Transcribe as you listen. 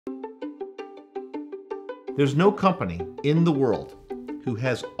There's no company in the world who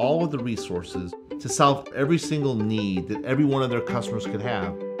has all of the resources to solve every single need that every one of their customers could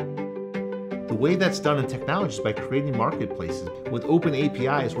have. The way that's done in technology is by creating marketplaces with open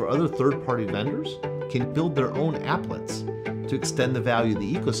APIs where other third-party vendors can build their own applets to extend the value of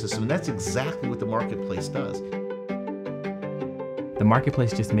the ecosystem, and that's exactly what the marketplace does. The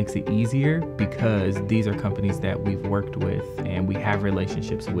marketplace just makes it easier because these are companies that we've worked with and we have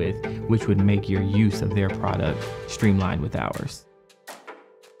relationships with, which would make your use of their product streamlined with ours.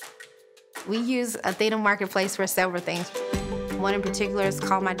 We use Athena Marketplace for several things. One in particular is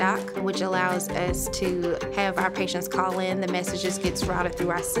Call My Doc, which allows us to have our patients call in, the messages gets routed through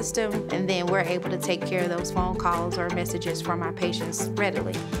our system, and then we're able to take care of those phone calls or messages from our patients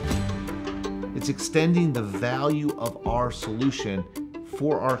readily. It's extending the value of our solution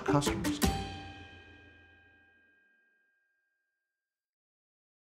for our customers.